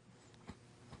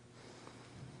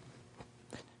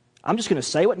 I'm just going to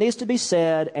say what needs to be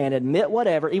said and admit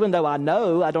whatever, even though I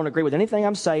know I don't agree with anything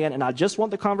I'm saying, and I just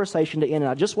want the conversation to end, and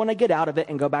I just want to get out of it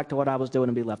and go back to what I was doing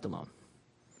and be left alone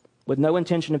with no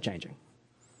intention of changing.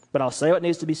 But I'll say what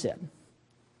needs to be said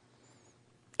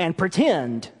and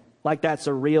pretend like that's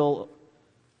a real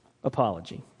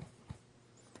apology.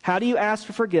 How do you ask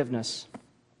for forgiveness?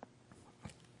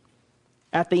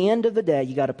 At the end of the day,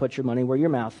 you got to put your money where your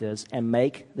mouth is and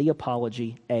make the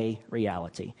apology a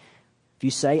reality. If you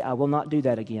say, "I will not do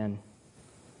that again,"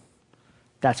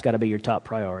 that's got to be your top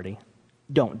priority.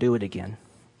 Don't do it again.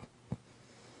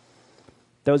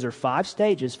 Those are 5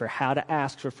 stages for how to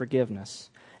ask for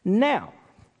forgiveness. Now,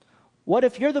 what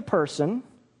if you're the person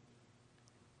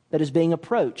that is being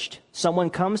approached?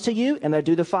 Someone comes to you and they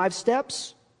do the 5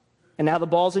 steps, and now the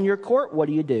ball's in your court. What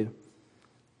do?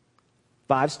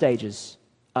 5 stages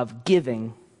of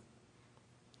giving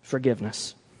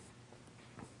forgiveness.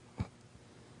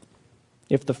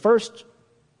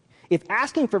 If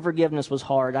asking for forgiveness was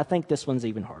hard, I think this one's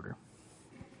even harder.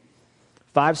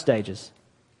 5 stages.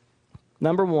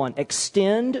 Number 1,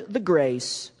 extend the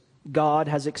grace God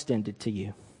has extended to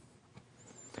you.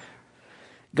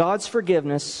 God's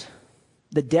forgiveness,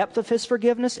 the depth of His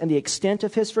forgiveness and the extent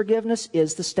of His forgiveness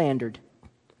is the standard.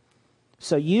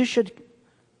 So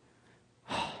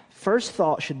first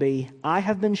thought should be, I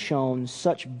have been shown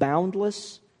such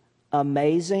boundless,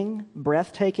 amazing,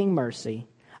 breathtaking mercy.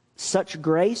 Such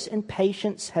grace and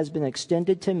patience has been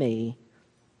extended to me.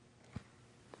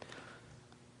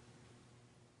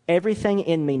 Everything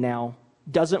in me now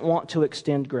doesn't want to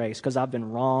extend grace because I've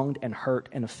been wronged and hurt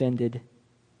and offended,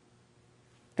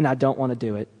 and I don't want to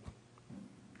do it.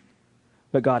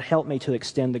 But God, help me to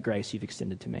extend the grace you've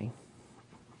extended to me.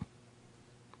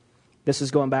 This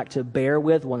is going back to bear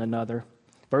with one another.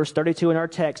 Verse 32 in our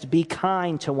text, be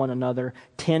kind to one another,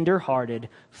 tender-hearted,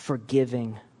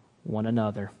 forgiving one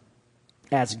another.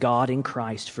 as God in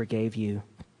Christ forgave you.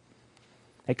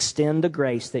 Extend the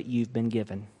grace that you've been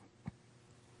given.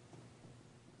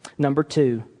 Number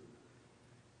 2,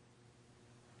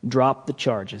 drop the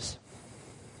charges.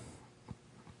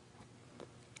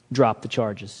 Drop the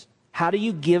charges. How do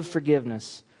you give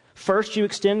forgiveness? First, you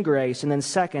extend grace, and then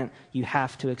second, you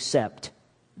have to accept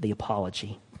the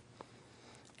apology.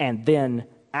 And then,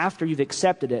 after you've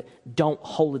accepted it, don't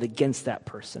hold it against that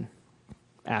person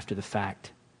after the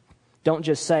fact. Don't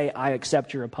just say, I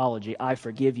accept your apology, I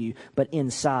forgive you, but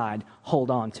inside,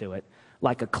 hold on to it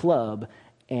like a club,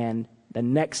 and the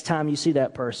next time you see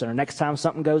that person or next time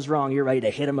something goes wrong, you're ready to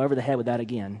hit them over the head with that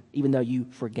again, even though you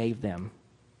forgave them.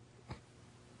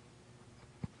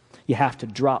 You have to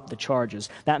drop the charges.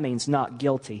 That means not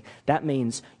guilty. That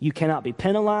means you cannot be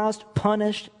penalized,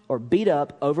 punished, or beat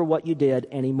up over what you did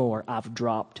anymore. I've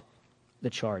dropped the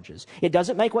charges. It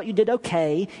doesn't make what you did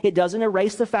okay. It doesn't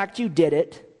erase the fact you did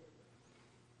it.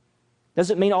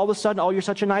 Doesn't mean all of a sudden, oh, you're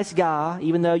such a nice guy,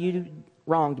 even though you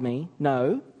wronged me.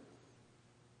 No.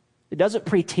 It doesn't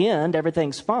pretend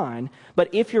everything's fine.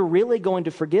 But if you're really going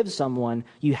to forgive someone,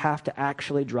 you have to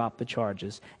actually drop the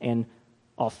charges and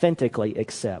authentically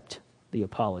accept the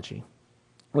apology,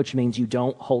 which means you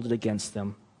don't hold it against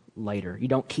them later. You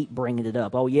don't keep bringing it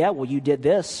up. Oh, yeah, well, you did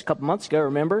this a couple months ago,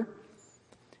 remember?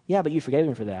 Yeah, but you forgave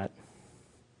him for that.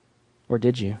 Or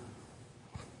did you?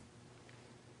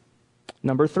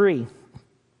 Number 3,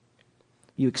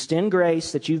 you extend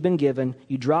grace that you've been given,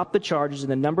 you drop the charges, and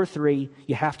then number 3,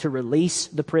 you have to release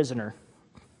the prisoner.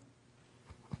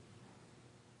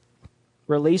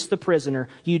 Release the prisoner.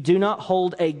 You do not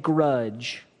hold a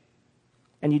grudge,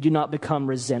 and you do not become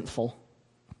resentful.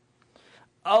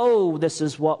 Oh, this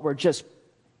is what we're just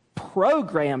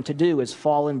programmed to do as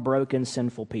fallen, broken,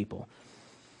 sinful people.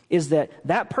 Is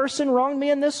that person wronged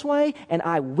me in this way, and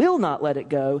I will not let it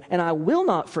go, and I will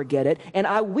not forget it, and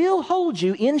I will hold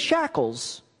you in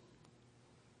shackles.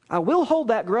 I will hold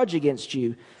that grudge against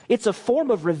you. It's a form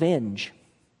of revenge.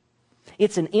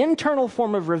 It's an internal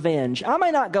form of revenge. I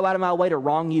may not go out of my way to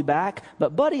wrong you back,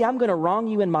 but buddy, I'm going to wrong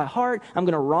you in my heart. I'm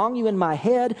going to wrong you in my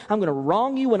head. I'm going to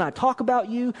wrong you when I talk about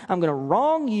you. I'm going to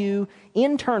wrong you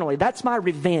internally. That's my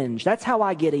revenge. That's how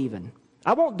I get even.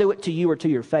 I won't do it to you or to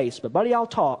your face, but buddy, I'll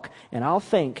talk, and I'll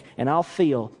think, and I'll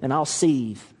feel, and I'll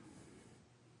seethe.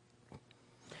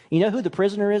 You know who the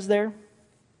prisoner is there?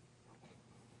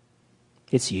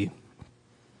 It's you.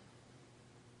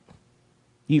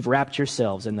 You've wrapped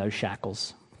yourselves in those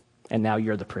shackles, and now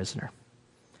you're the prisoner.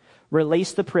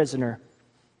 Release the prisoner,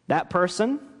 that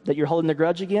person that you're holding the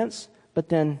grudge against, but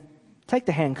then take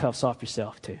the handcuffs off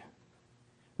yourself too.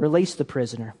 Release the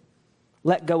prisoner.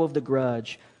 Let go of the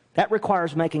grudge. That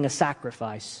requires making a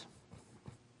sacrifice.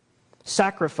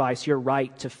 Sacrifice your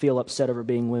right to feel upset over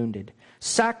being wounded.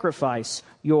 Sacrifice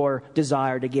your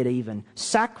desire to get even.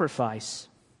 Sacrifice.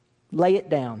 Lay it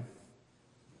down.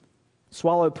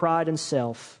 Swallow pride and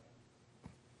self.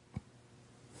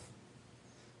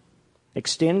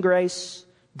 Extend grace.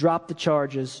 Drop the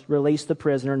charges. Release the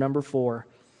prisoner. Number 4,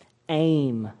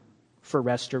 aim for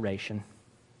restoration.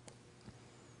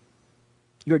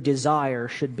 Your desire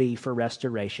should be for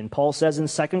restoration. Paul says in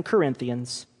 2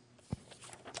 Corinthians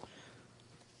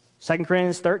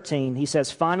 13, he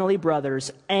says, finally,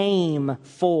 brothers, aim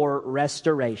for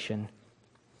restoration.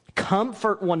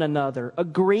 Comfort one another,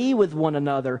 agree with one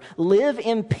another, live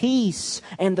in peace,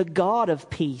 and the God of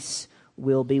peace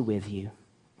will be with you.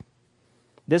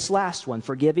 This last one,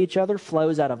 forgive each other,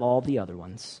 flows out of all the other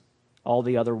ones, all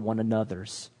the other one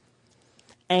another's.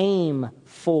 Aim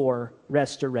for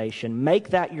restoration. Make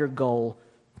that your goal.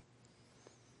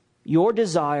 Your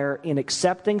desire in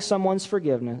accepting someone's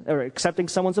forgiveness, or accepting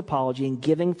someone's apology and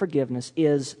giving forgiveness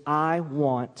is, I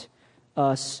want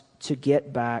us to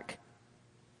get back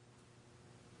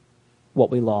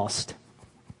what we lost.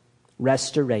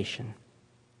 Restoration.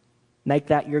 Make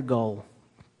that your goal.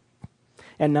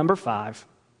 And number 5,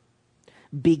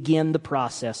 begin the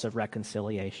process of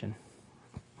reconciliation.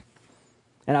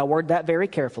 And I word that very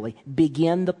carefully.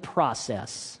 Begin the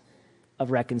process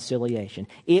of reconciliation.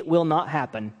 It will not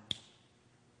happen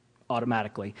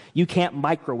automatically. You can't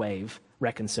microwave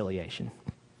reconciliation.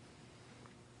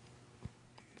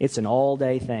 It's an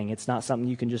all-day thing. It's not something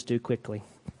you can just do quickly.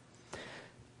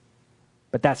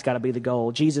 But that's got to be the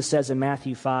goal. Jesus says in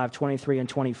Matthew 5:23 and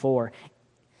 24,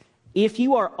 if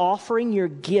you are offering your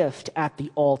gift at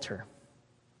the altar,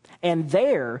 and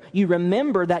there you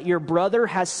remember that your brother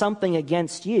has something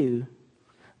against you,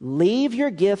 leave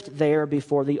your gift there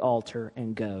before the altar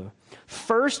and go.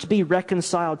 First be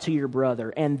reconciled to your brother,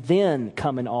 and then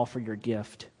come and offer your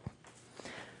gift.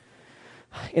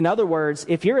 In other words,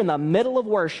 if you're in the middle of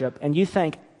worship and you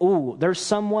think, there's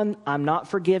someone I'm not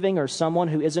forgiving or someone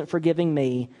who isn't forgiving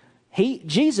me,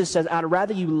 Jesus says, I'd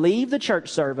rather you leave the church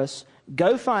service,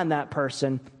 go find that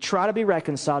person, try to be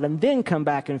reconciled, and then come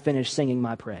back and finish singing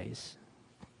my praise.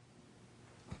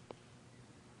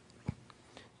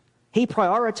 He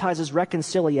prioritizes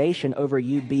reconciliation over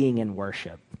you being in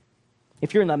worship.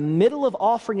 If you're in the middle of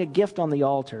offering a gift on the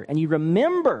altar and you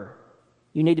remember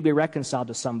you need to be reconciled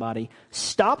to somebody,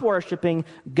 stop worshiping,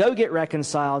 go get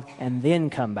reconciled, and then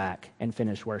come back and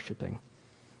finish worshiping.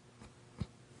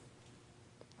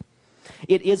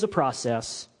 It is a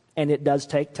process, and it does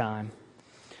take time.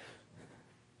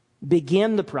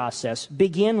 Begin the process.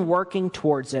 Begin working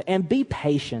towards it, and be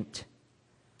patient.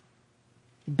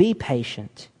 Be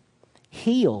patient.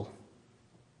 Heal.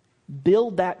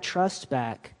 Build that trust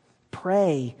back.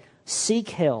 Pray. Seek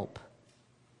help.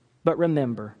 But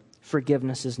remember,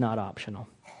 forgiveness is not optional.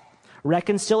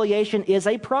 Reconciliation is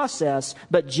a process,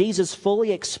 but Jesus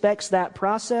fully expects that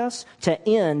process to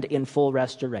end in full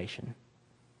restoration.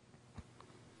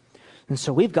 And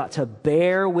so we've got to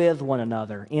bear with one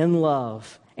another in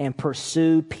love and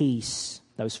pursue peace.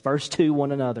 Those first two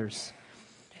one another's.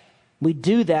 We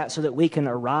do that so that we can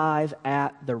arrive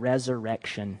at the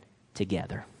resurrection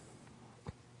together.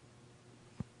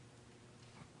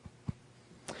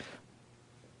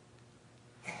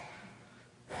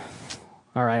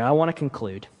 All right, I want to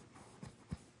conclude.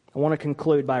 I want to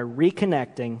conclude by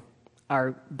reconnecting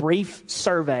our brief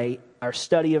survey, our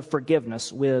study of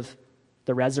forgiveness, with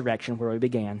the resurrection where we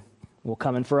began. We'll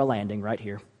come in for a landing right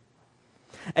here.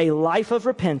 A life of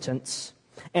repentance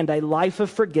and a life of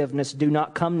forgiveness do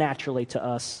not come naturally to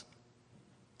us.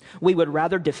 We would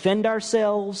rather defend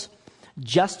ourselves,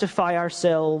 justify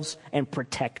ourselves, and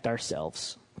protect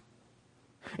ourselves.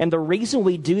 And the reason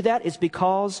we do that is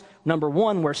because, number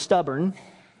one, we're stubborn.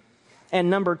 And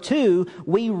number two,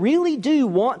 we really do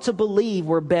want to believe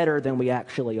we're better than we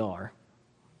actually are.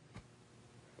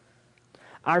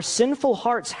 Our sinful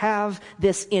hearts have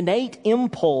this innate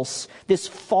impulse, this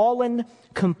fallen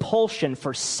compulsion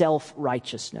for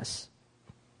self-righteousness.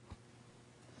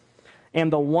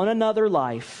 And the one another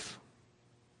life,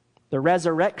 the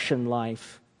resurrection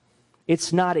life,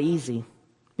 it's not easy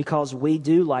because we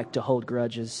do like to hold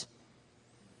grudges.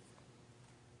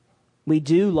 We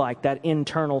do like that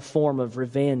internal form of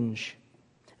revenge.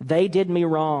 They did me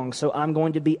wrong, so I'm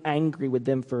going to be angry with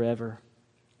them forever,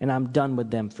 and I'm done with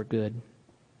them for good.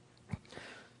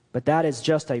 But that is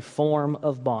just a form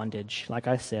of bondage, like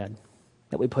I said,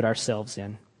 that we put ourselves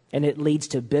in. And it leads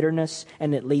to bitterness,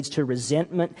 and it leads to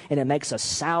resentment, and it makes us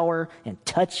sour and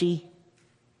touchy.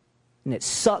 And it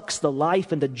sucks the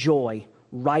life and the joy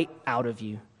right out of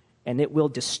you. And it will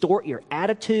distort your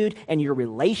attitude and your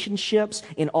relationships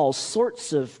in all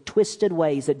sorts of twisted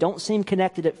ways that don't seem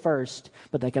connected at first,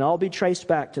 but they can all be traced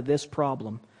back to this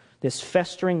problem, this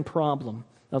festering problem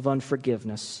of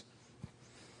unforgiveness.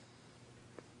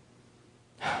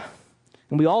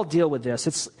 And we all deal with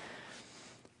this.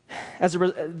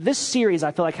 This series,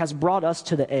 I feel like, has brought us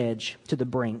to the edge, to the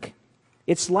brink.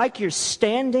 It's like you're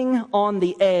standing on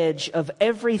the edge of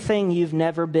everything you've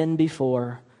never been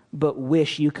before, but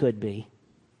wish you could be.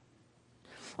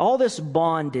 All this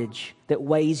bondage that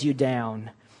weighs you down.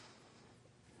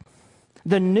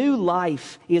 The new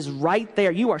life is right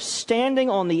there. You are standing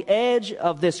on the edge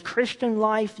of this Christian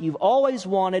life you've always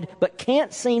wanted, but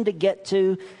can't seem to get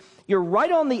to. You're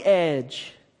right on the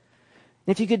edge.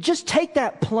 And if you could just take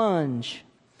that plunge,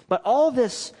 but all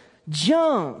this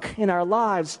junk in our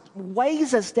lives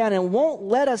weighs us down and won't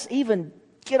let us even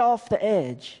get off the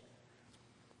edge.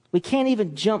 We can't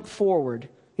even jump forward.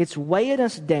 It's weighing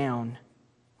us down.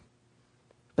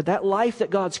 But that life that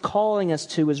God's calling us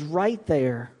to is right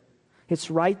there. It's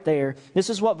right there. This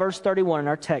is what verse 31 in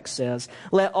our text says.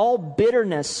 Let all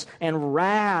bitterness and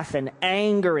wrath and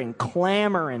anger and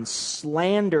clamor and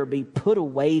slander be put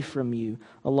away from you,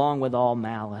 along with all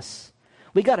malice.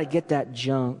 We got to get that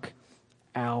junk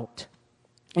out.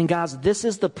 And guys, this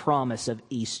is the promise of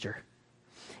Easter.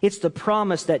 It's the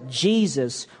promise that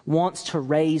Jesus wants to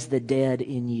raise the dead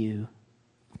in you.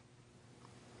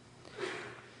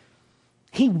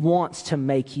 He wants to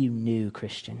make you new,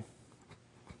 Christian.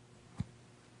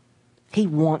 He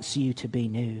wants you to be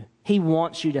new. He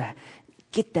wants you to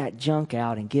get that junk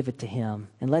out and give it to Him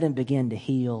and let Him begin to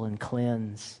heal and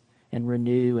cleanse and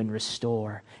renew and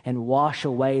restore and wash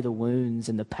away the wounds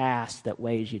in the past that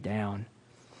weighs you down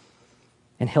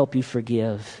and help you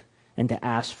forgive and to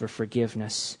ask for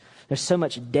forgiveness. There's so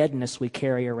much deadness we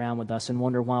carry around with us and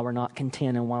wonder why we're not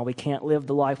content and why we can't live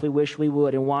the life we wish we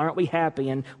would and why aren't we happy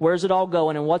and where's it all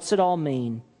going and what's it all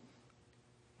mean?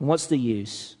 And what's the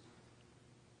use?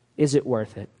 Is it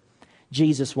worth it?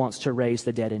 Jesus wants to raise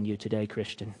the dead in you today,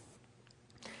 Christian.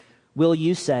 Will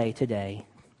you say today,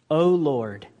 "O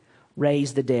Lord,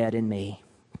 raise the dead in me.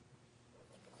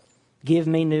 Give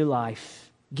me new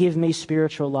life. Give me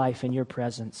spiritual life in your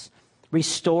presence.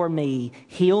 Restore me,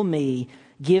 heal me,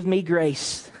 give me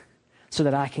grace so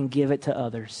that I can give it to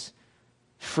others.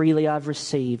 Freely I've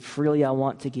received, freely I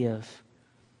want to give."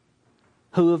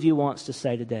 Who of you wants to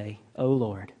say today, "O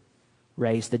Lord,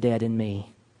 raise the dead in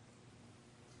me"?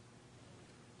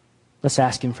 Let's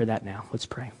ask Him for that now. Let's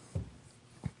pray.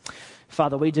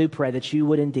 Father, we do pray that you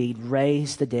would indeed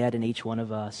raise the dead in each one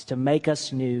of us, to make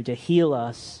us new, to heal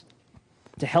us,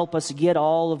 to help us get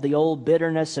all of the old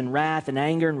bitterness and wrath and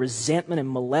anger and resentment and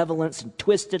malevolence and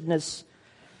twistedness.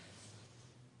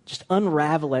 Just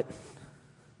unravel it.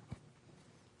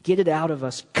 Get it out of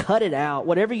us. Cut it out.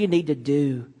 Whatever you need to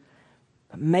do.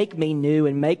 Make me new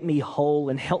and make me whole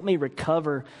and help me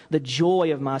recover the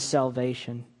joy of my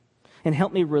salvation. And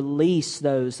help me release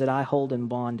those that I hold in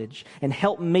bondage. And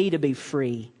help me to be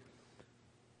free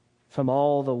from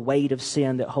all the weight of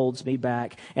sin that holds me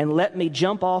back. And let me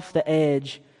jump off the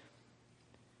edge.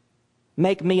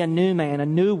 Make me a new man, a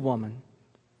new woman.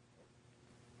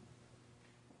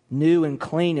 New and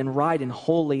clean and right and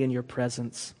holy in your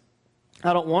presence.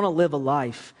 I don't want to live a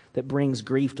life that brings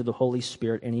grief to the Holy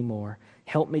Spirit anymore.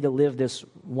 Help me to live this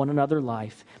one another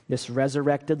life, this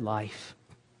resurrected life.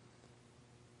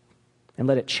 And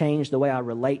let it change the way I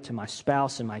relate to my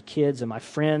spouse and my kids and my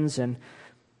friends and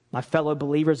my fellow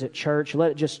believers at church.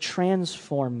 Let it just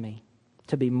transform me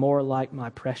to be more like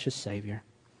my precious Savior.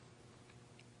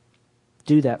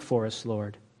 Do that for us,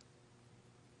 Lord.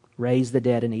 Raise the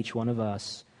dead in each one of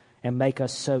us and make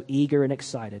us so eager and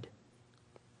excited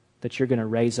that you're going to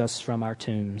raise us from our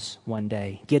tombs one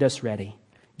day. Get us ready.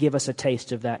 Give us a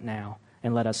taste of that now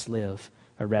and let us live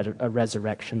a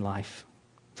resurrection life.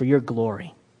 For your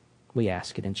glory, we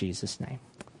ask it in Jesus' name.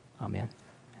 Amen.